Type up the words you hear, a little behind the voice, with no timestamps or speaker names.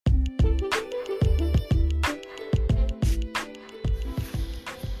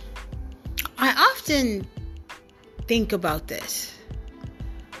often think about this.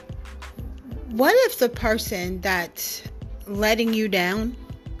 What if the person that's letting you down,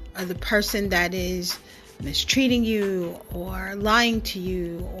 or the person that is mistreating you or lying to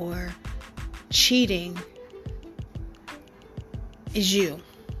you or cheating is you?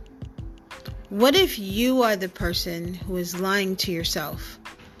 What if you are the person who is lying to yourself,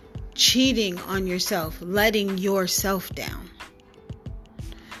 cheating on yourself, letting yourself down?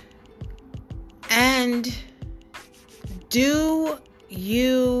 And do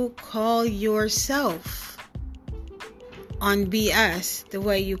you call yourself on BS the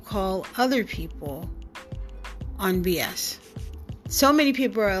way you call other people on BS? So many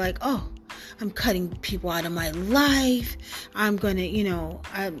people are like, oh, I'm cutting people out of my life. I'm going to,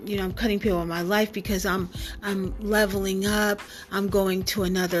 I'm cutting people out of my life because I'm leveling up. I'm going to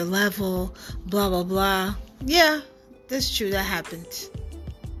another level, blah, blah, blah. Yeah, that's true. That happens.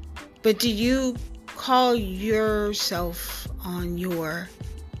 But do you call yourself on your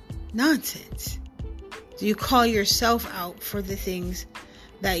nonsense? Do you call yourself out for the things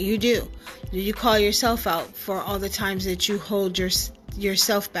that you do? Do you call yourself out for all the times that you hold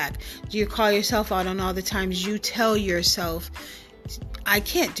yourself back? Do you call yourself out on all the times you tell yourself, I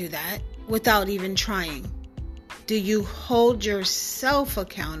can't do that, without even trying? Do you hold yourself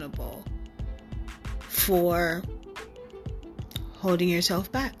accountable for holding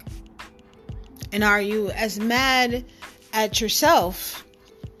yourself back? And are you as mad at yourself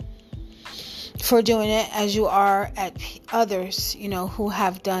for doing it as you are at others, who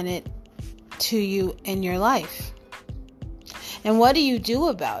have done it to you in your life? And what do you do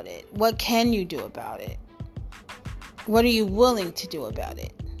about it? What can you do about it? What are you willing to do about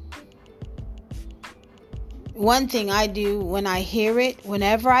it? One thing I do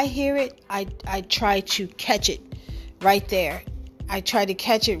whenever I hear it, I try to catch it right there. I try to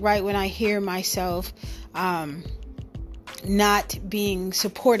catch it right when I hear myself not being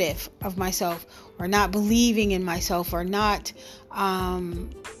supportive of myself, or not believing in myself, or not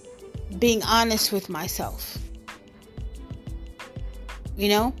being honest with myself.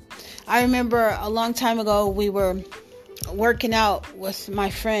 I remember a long time ago, we were working out with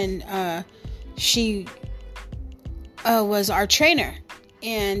my friend. She was our trainer,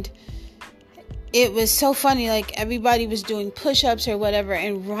 and it was so funny. Like, everybody was doing push-ups or whatever,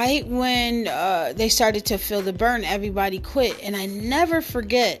 and right when they started to feel the burn, everybody quit. And I never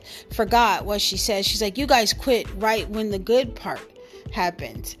forgot what she said. She's like, you guys quit right when the good part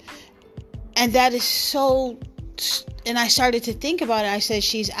happened. And that is so... And I started to think about it. I said,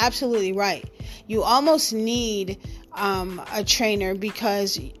 she's absolutely right. You almost need a trainer,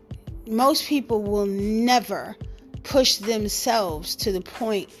 because most people will never push themselves to the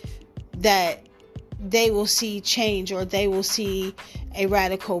point that they will see change, or they will see a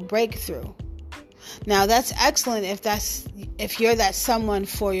radical breakthrough. Now, that's excellent if you're that someone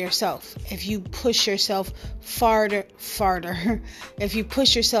for yourself. If you push yourself farther, if you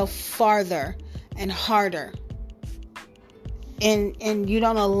push yourself farther and harder, and you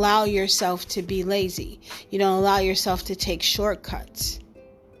don't allow yourself to be lazy. You don't allow yourself to take shortcuts.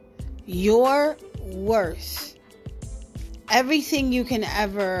 Your worth, everything you can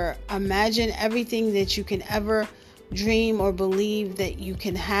ever imagine, everything that you can ever dream or believe that you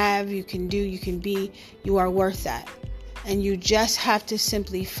can have, you can do, you can be, you are worth that. And you just have to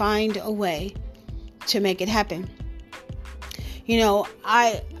simply find a way to make it happen.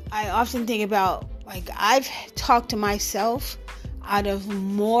 I often think about, like, I've talked to myself out of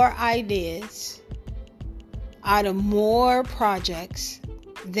more ideas, out of more projects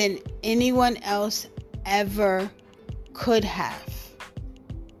than anyone else ever could have.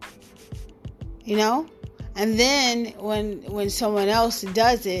 And then when someone else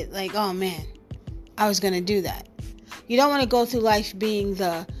does it, like, oh man, I was going to do that. You don't want to go through life being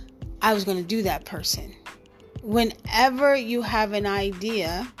I was going to do that person. Whenever you have an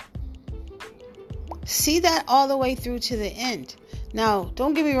idea, see that all the way through to the end. Now,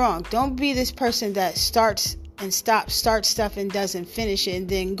 don't get me wrong. Don't be this person that starts and starts stuff and doesn't finish it, and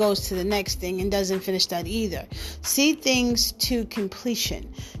then goes to the next thing and doesn't finish that either. See things to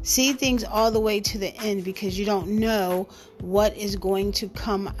completion. See things all the way to the end, because you don't know what is going to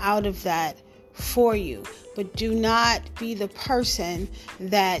come out of that for you. But do not be the person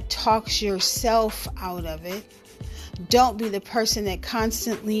that talks yourself out of it. Don't be the person that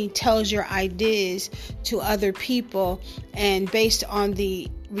constantly tells your ideas to other people, and based on the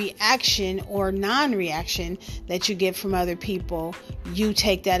reaction or non-reaction that you get from other people, you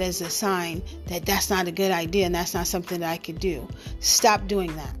take that as a sign that that's not a good idea and that's not something that I could do. Stop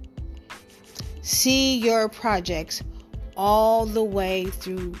doing that. See your projects all the way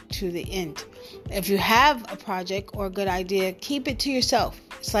through to the end. If you have a project or a good idea, keep it to yourself.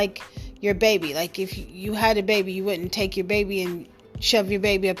 It's like your baby. Like if you had a baby, you wouldn't take your baby and shove your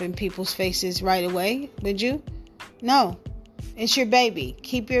baby up in people's faces right away, would you? No. It's your baby.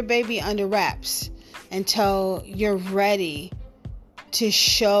 Keep your baby under wraps until you're ready to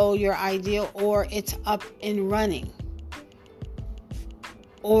show your idea or it's up and running.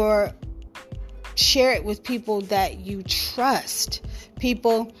 Or share it with people that you trust.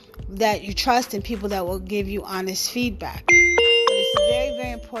 People that you trust and people that will give you honest feedback. But it's very,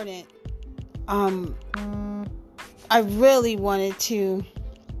 very important. I really wanted to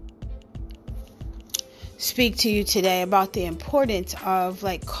speak to you today about the importance of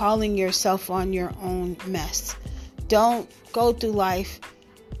like calling yourself on your own mess. Don't go through life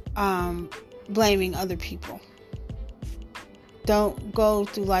blaming other people. Don't go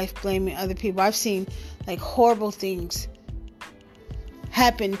through life blaming other people. I've seen like horrible things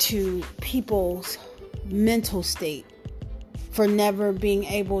happen to people's mental state for never being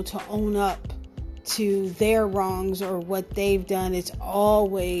able to own up to their wrongs or what they've done. It's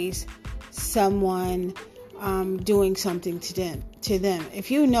always someone doing something to them.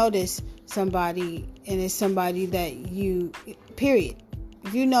 If you notice somebody and it's somebody that you, period.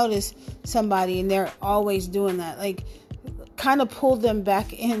 If you notice somebody and they're always doing that, like kind of pull them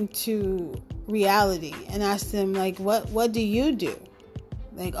back into reality and ask them like, what do you do?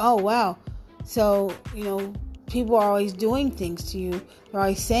 Like, oh wow. So, people are always doing things to you. They're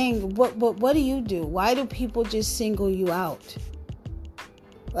always saying, what do you do? Why do people just single you out?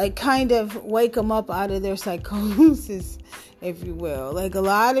 Like kind of wake them up out of their psychosis, if you will. Like a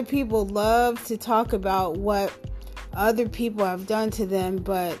lot of people love to talk about what other people have done to them,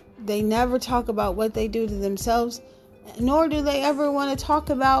 but they never talk about what they do to themselves, nor do they ever want to talk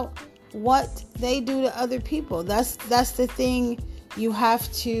about what they do to other people. That's the thing you have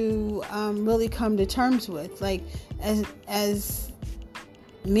to really come to terms with. Like as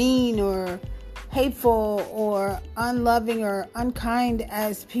mean or hateful or unloving or unkind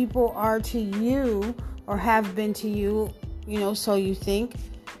as people are to you or have been to you, so you think,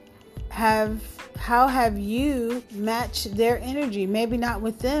 how have you matched their energy? Maybe not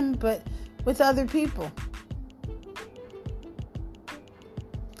with them, but with other people.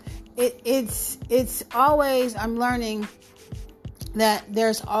 It's always, I'm learning that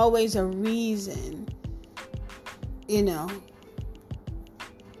there's always a reason,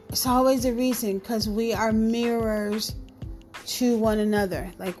 It's always a reason because we are mirrors to one another.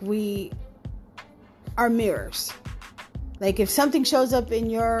 Like we are mirrors. Like if something shows up in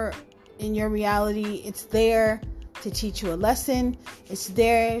your reality, it's there to teach you a lesson. It's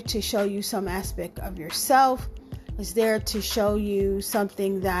there to show you some aspect of yourself. It's there to show you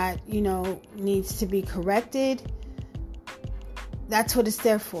something that, needs to be corrected. That's what it's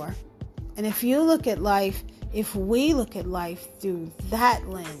there for. And if we look at life through that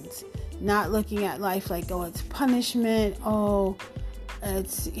lens, not looking at life like, oh, it's punishment, oh,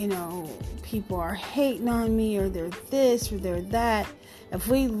 it's, people are hating on me, or they're this, or they're that. If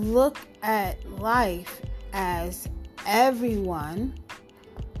we look at life as everyone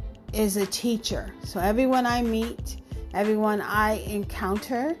is a teacher. So everyone I meet, everyone I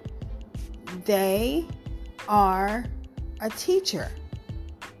encounter, they are a teacher.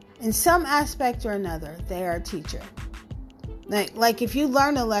 In some aspect or another, they are a teacher. Like if you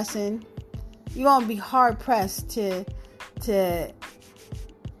learn a lesson, you're gonna be hard pressed to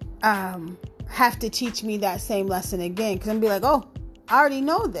have to teach me that same lesson again, because I'm gonna be like, oh, I already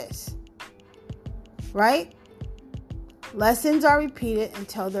know this, right? Lessons are repeated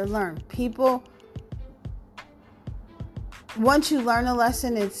until they're learned. People, once you learn a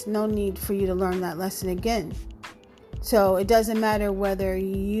lesson, it's no need for you to learn that lesson again. So it doesn't matter whether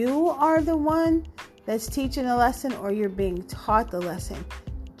you are the one that's teaching a lesson or you're being taught the lesson.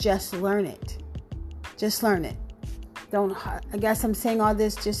 Just learn it. Just learn it. I guess I'm saying all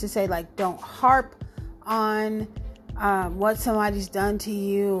this just to say, like, don't harp on what somebody's done to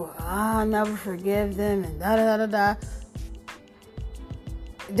you. I'll never forgive them and da-da-da-da-da.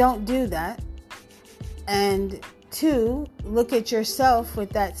 Don't do that. And 2, look at yourself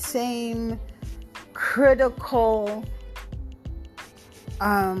with that same critical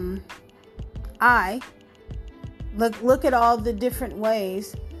eye. Look at all the different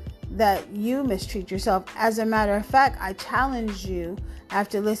ways that you mistreat yourself. As a matter of fact, I challenge you,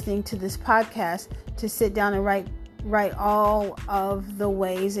 after listening to this podcast, to sit down and write all of the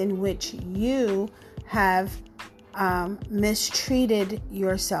ways in which you have mistreated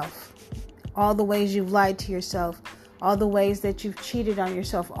yourself. All the ways you've lied to yourself. All the ways that you've cheated on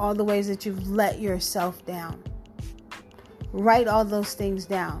yourself. All the ways that you've let yourself down. Write all those things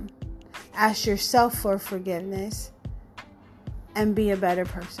down. Ask yourself for forgiveness and be a better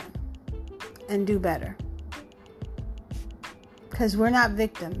person and do better. Because we're not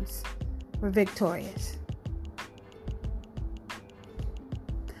victims. We're victorious.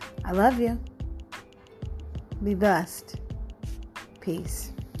 I love you. Be blessed.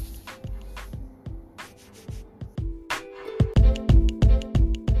 Peace.